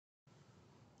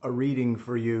a reading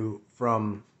for you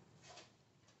from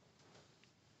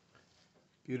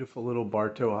beautiful little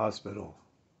Bartow Hospital.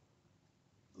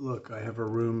 Look, I have a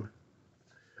room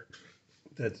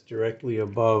that's directly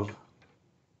above.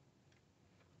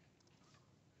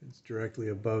 It's directly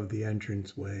above the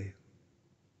entranceway.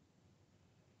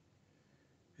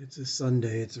 It's a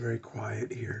Sunday, it's very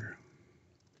quiet here.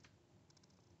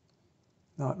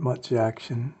 Not much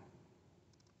action.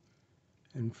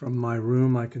 And from my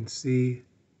room I can see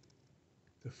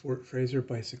the Fort Fraser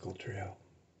bicycle trail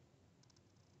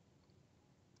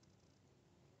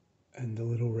and the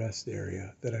little rest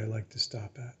area that I like to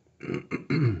stop at.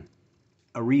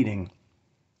 A reading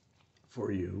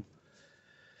for you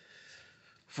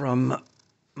from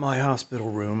my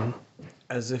hospital room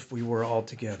as if we were all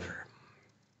together.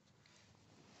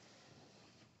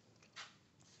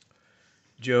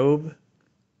 Job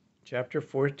chapter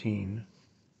 14,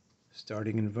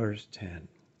 starting in verse 10.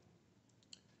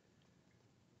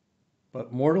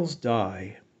 But mortals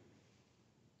die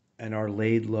and are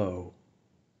laid low.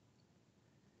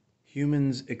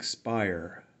 Humans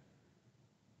expire.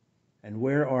 And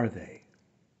where are they?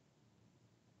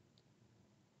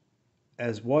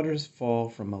 As waters fall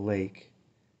from a lake,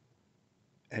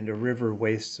 and a river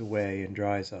wastes away and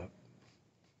dries up,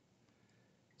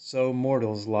 so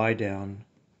mortals lie down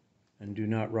and do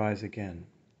not rise again,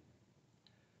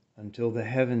 until the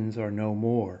heavens are no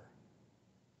more.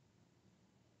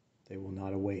 They will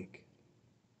not awake,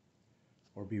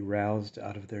 or be roused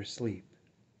out of their sleep.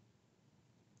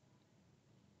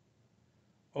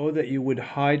 Oh, that you would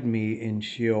hide me in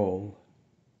Sheol,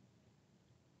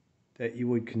 that you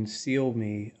would conceal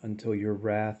me until your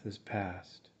wrath is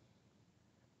past,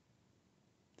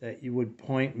 that you would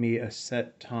point me a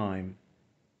set time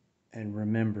and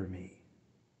remember me.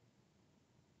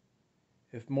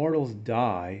 If mortals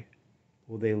die,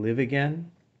 will they live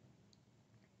again?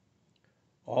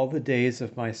 All the days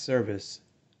of my service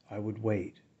I would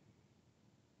wait,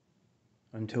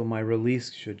 until my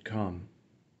release should come.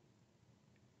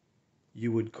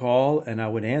 You would call and I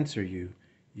would answer you.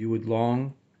 You would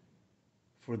long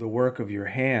for the work of your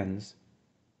hands,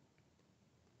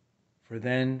 for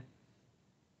then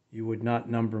you would not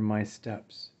number my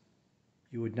steps.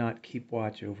 You would not keep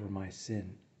watch over my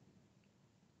sin.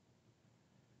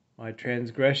 My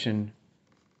transgression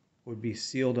would be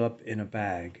sealed up in a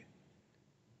bag,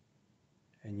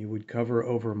 and you would cover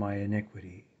over my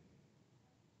iniquity.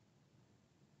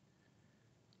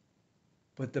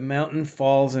 But the mountain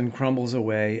falls and crumbles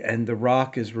away, and the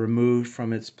rock is removed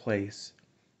from its place.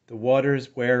 The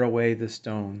waters wear away the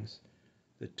stones.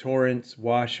 The torrents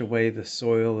wash away the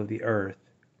soil of the earth.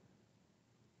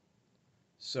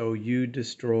 So you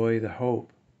destroy the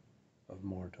hope of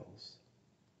mortals.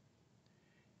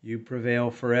 You prevail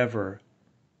forever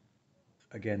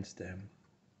against them,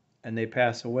 and they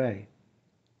pass away.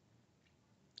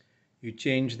 You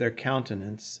change their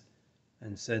countenance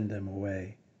and send them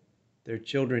away. Their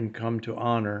children come to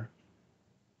honor,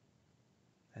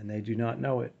 and they do not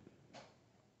know it.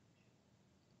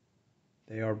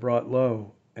 They are brought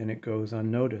low, and it goes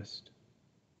unnoticed.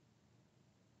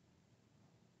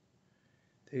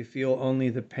 They feel only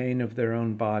the pain of their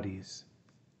own bodies,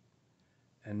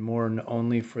 and mourn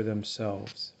only for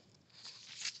themselves.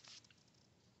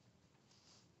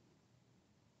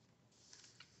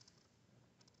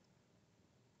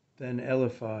 Then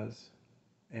Eliphaz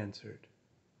answered,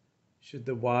 should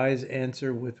the wise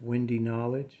answer with windy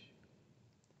knowledge,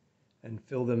 and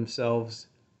fill themselves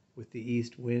with the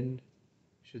east wind?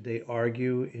 Should they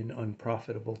argue in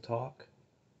unprofitable talk,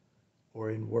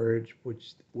 or in words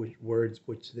which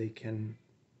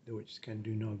can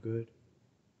do no good?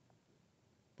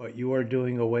 But you are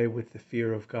doing away with the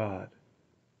fear of God,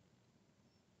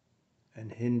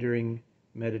 and hindering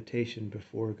meditation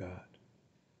before God.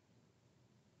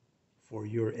 For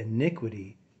your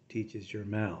iniquity teaches your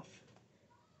mouth,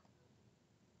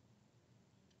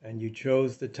 and you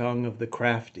chose the tongue of the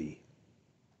crafty.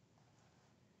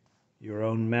 Your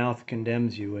own mouth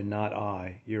condemns you, and not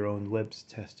I. Your own lips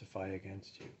testify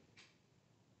against you.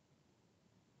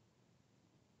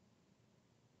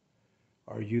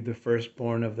 Are you the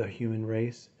firstborn of the human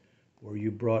race? Were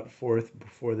you brought forth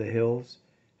before the hills?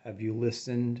 Have you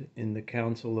listened in the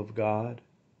counsel of God?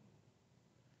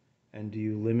 And do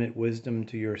you limit wisdom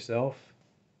to yourself?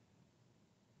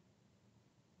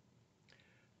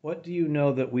 What do you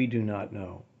know that we do not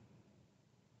know?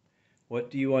 What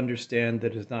do you understand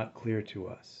that is not clear to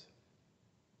us?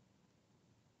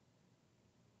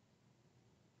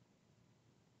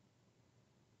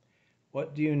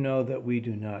 What do you know that we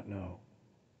do not know?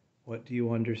 What do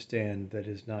you understand that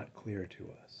is not clear to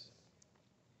us?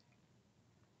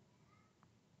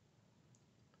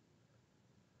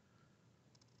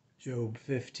 Job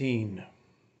 15,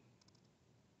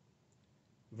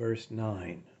 verse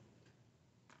 9.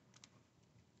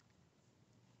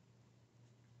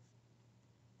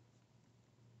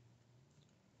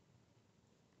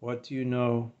 What do you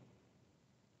know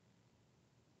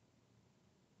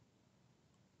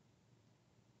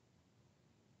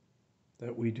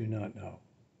that we do not know?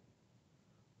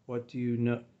 What do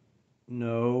you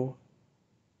know,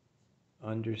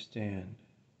 understand,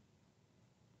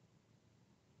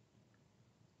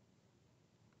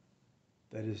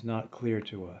 that is not clear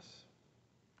to us?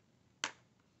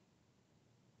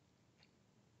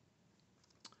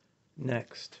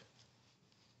 Next,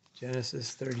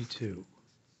 Genesis 32.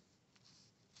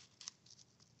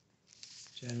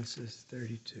 Genesis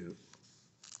 32.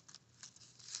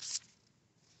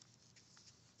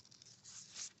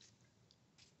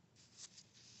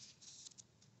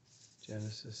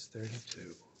 Genesis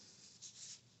 32.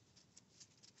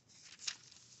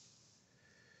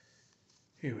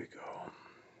 Here we go.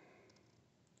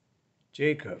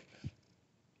 Jacob,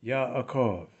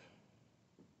 Yaakov.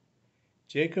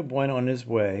 Jacob went on his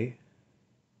way,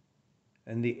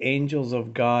 and the angels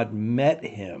of God met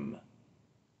him.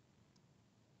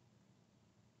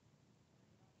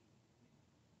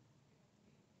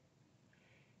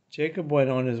 Jacob went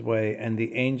on his way, and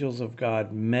the angels of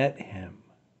God met him.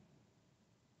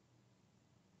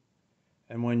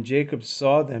 And when Jacob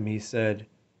saw them, he said,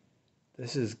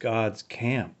 "This is God's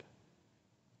camp."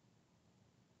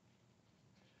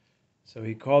 So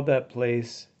he called that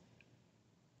place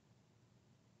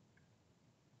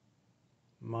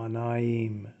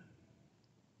Mahanaim.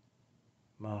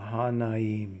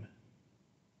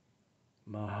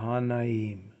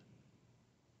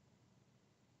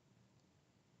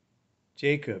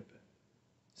 Jacob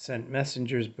sent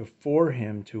messengers before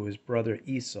him to his brother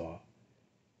Esau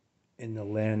in the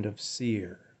land of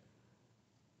Seir.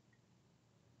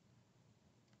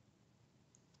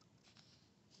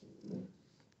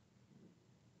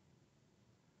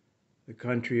 The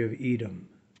country of Edom,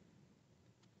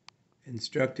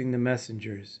 instructing the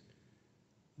messengers,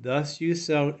 "Thus you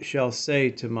shall say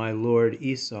to my lord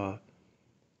Esau,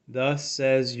 thus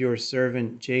says your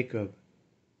servant Jacob,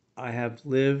 I have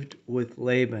lived with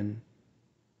Laban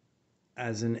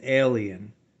as an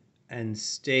alien and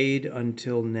stayed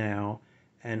until now,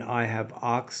 and I have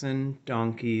oxen,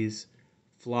 donkeys,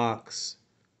 flocks,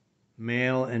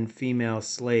 male and female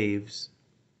slaves,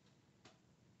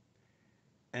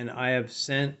 and I have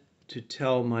sent to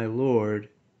tell my lord,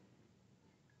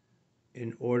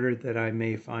 in order that I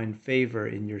may find favor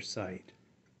in your sight."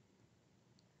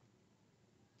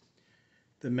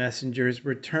 The messengers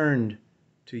returned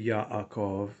to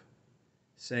Yaakov,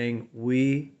 saying,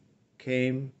 "We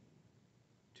came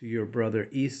to your brother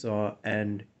Esau,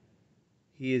 and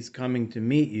he is coming to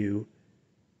meet you,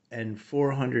 and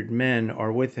 400 men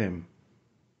are with him."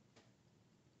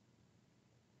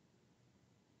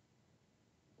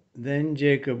 Then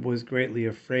Jacob was greatly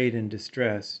afraid and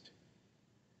distressed,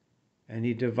 and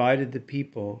he divided the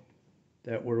people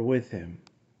that were with him,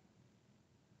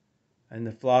 and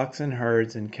the flocks and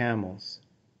herds and camels,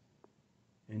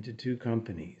 into 2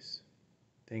 companies,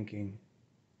 thinking,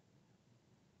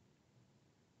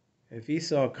 if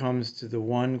Esau comes to the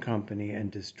one company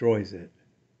and destroys it,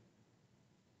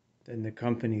 then the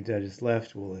company that is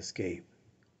left will escape.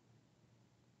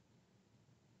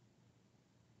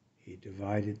 He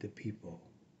divided the people.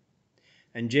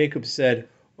 And Jacob said,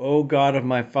 "O God of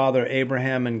my father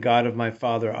Abraham and God of my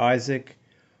father Isaac,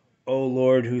 O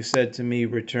Lord, who said to me,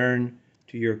 'Return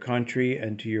to your country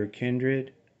and to your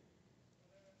kindred,'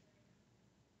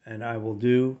 and I will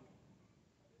do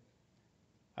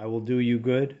you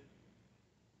good.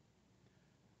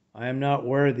 I am not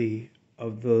worthy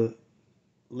of the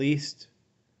least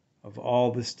of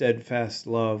all the steadfast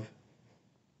love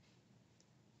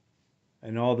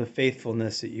and all the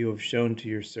faithfulness that you have shown to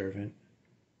your servant.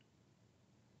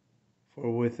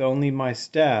 For with only my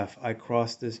staff I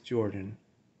crossed this Jordan,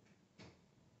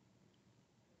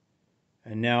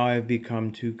 and now I have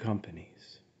become 2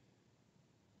 companies.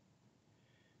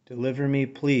 Deliver me,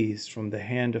 please, from the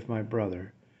hand of my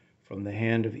brother, from the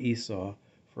hand of Esau,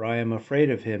 for I am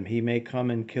afraid of him. He may come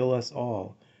and kill us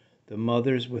all, the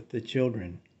mothers with the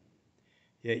children.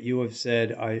 Yet you have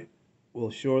said, I will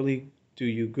surely do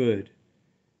you good,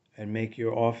 and make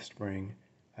your offspring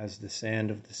as the sand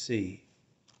of the sea,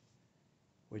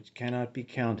 which cannot be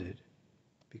counted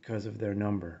because of their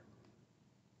number."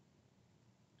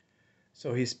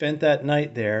 So he spent that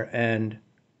night there, and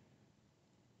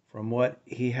from what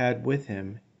he had with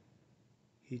him,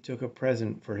 he took a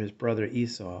present for his brother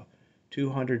Esau,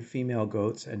 200 female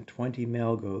goats and 20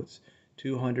 male goats,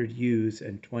 200 ewes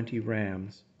and 20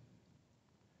 rams,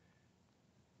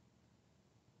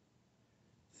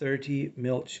 30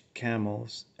 milch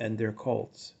camels and their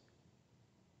colts,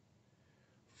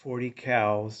 40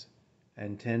 cows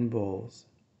and 10 bulls,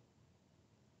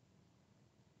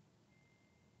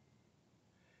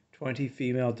 20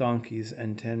 female donkeys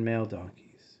and 10 male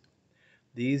donkeys.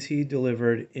 These he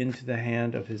delivered into the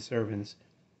hand of his servants,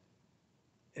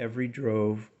 every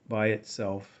drove by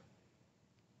itself,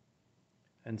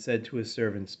 and said to his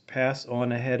servants, "Pass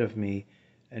on ahead of me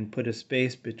and put a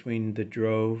space between the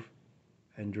drove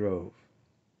and drove."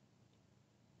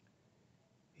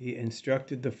 He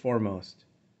instructed the foremost,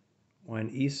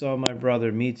 "When Esau my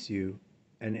brother meets you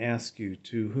and asks you,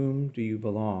 'To whom do you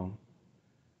belong?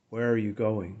 Where are you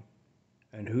going?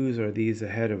 And whose are these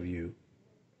ahead of you?'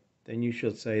 then you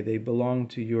shall say, 'They belong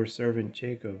to your servant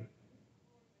Jacob.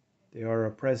 They are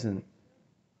a present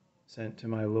sent to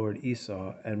my lord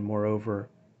Esau, and moreover,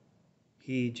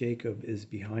 he, Jacob, is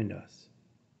behind us.'"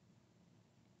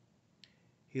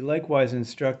 He likewise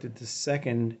instructed the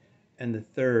second and the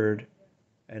third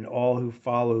and all who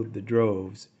followed the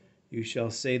droves, "You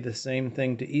shall say the same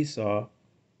thing to Esau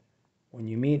when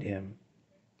you meet him.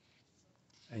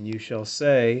 And you shall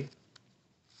say,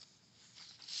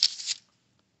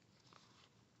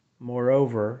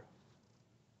 'Moreover,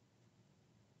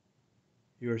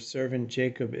 your servant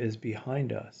Jacob is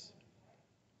behind us.'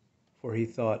 For he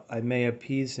thought, 'I may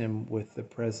appease him with the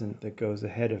present that goes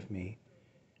ahead of me,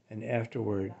 and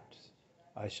afterwards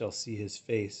I shall see his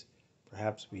face.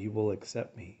 Perhaps he will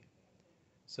accept me.'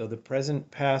 So the present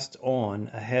passed on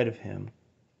ahead of him,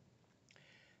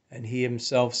 and he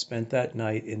himself spent that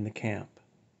night in the camp.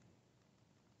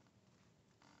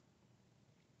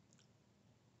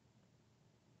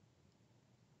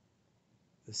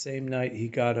 The same night he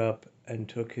got up and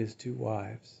took his 2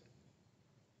 wives,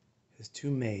 his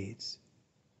 2 maids,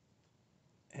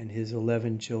 and his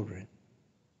 11 children,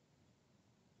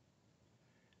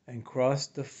 and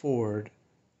crossed the ford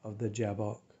of the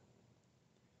Jabbok.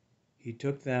 He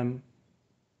took them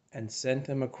and sent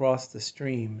them across the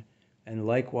stream, and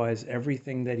likewise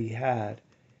everything that he had.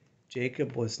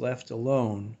 Jacob was left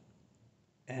alone,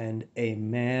 and a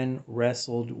man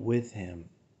wrestled with him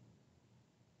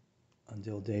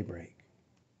until daybreak.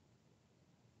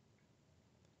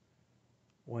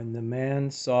 When the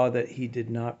man saw that he did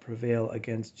not prevail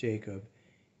against Jacob,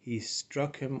 he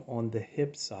struck him on the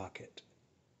hip socket,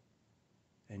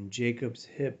 and Jacob's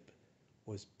hip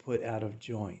was put out of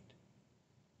joint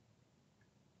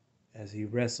as he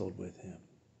wrestled with him.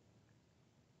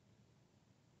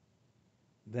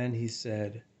 Then he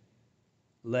said,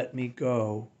 "Let me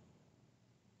go,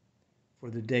 for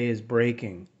the day is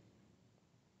breaking."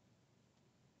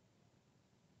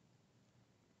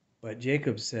 But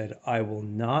Jacob said, "I will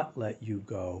not let you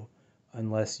go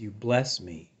unless you bless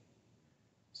me."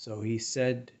 So he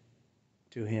said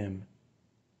to him,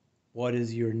 "What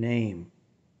is your name?"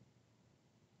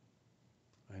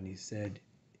 And he said,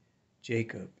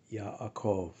 "Jacob,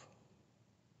 Yaakov."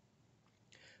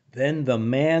 Then the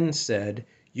man said,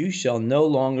 "You shall no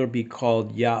longer be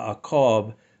called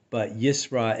Yaakov, but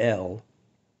Yisrael,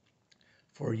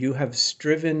 for you have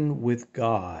striven with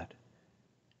God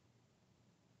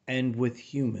and with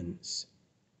humans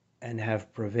and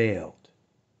have prevailed."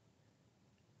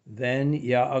 Then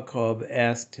Yaakov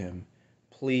asked him,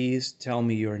 "Please tell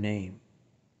me your name."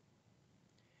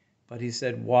 But he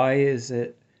said, "Why is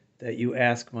it that you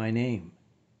ask my name?"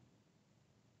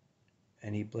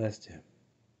 And he blessed him.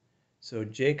 So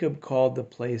Jacob called the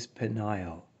place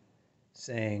Peniel,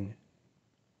 saying,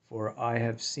 "For I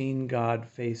have seen God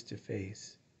face to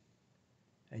face,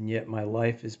 and yet my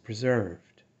life is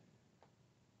preserved."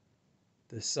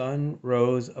 The sun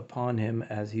rose upon him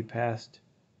as he passed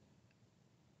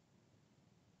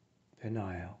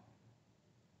Peniel,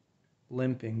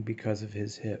 limping because of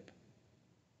his hip.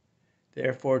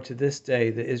 Therefore, to this day,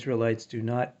 the Israelites do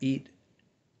not eat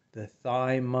the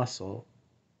thigh muscle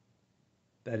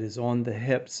that is on the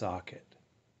hip socket,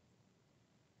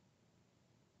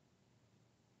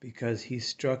 because he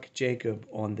struck Jacob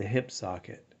on the hip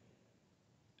socket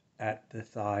at the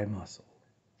thigh muscle.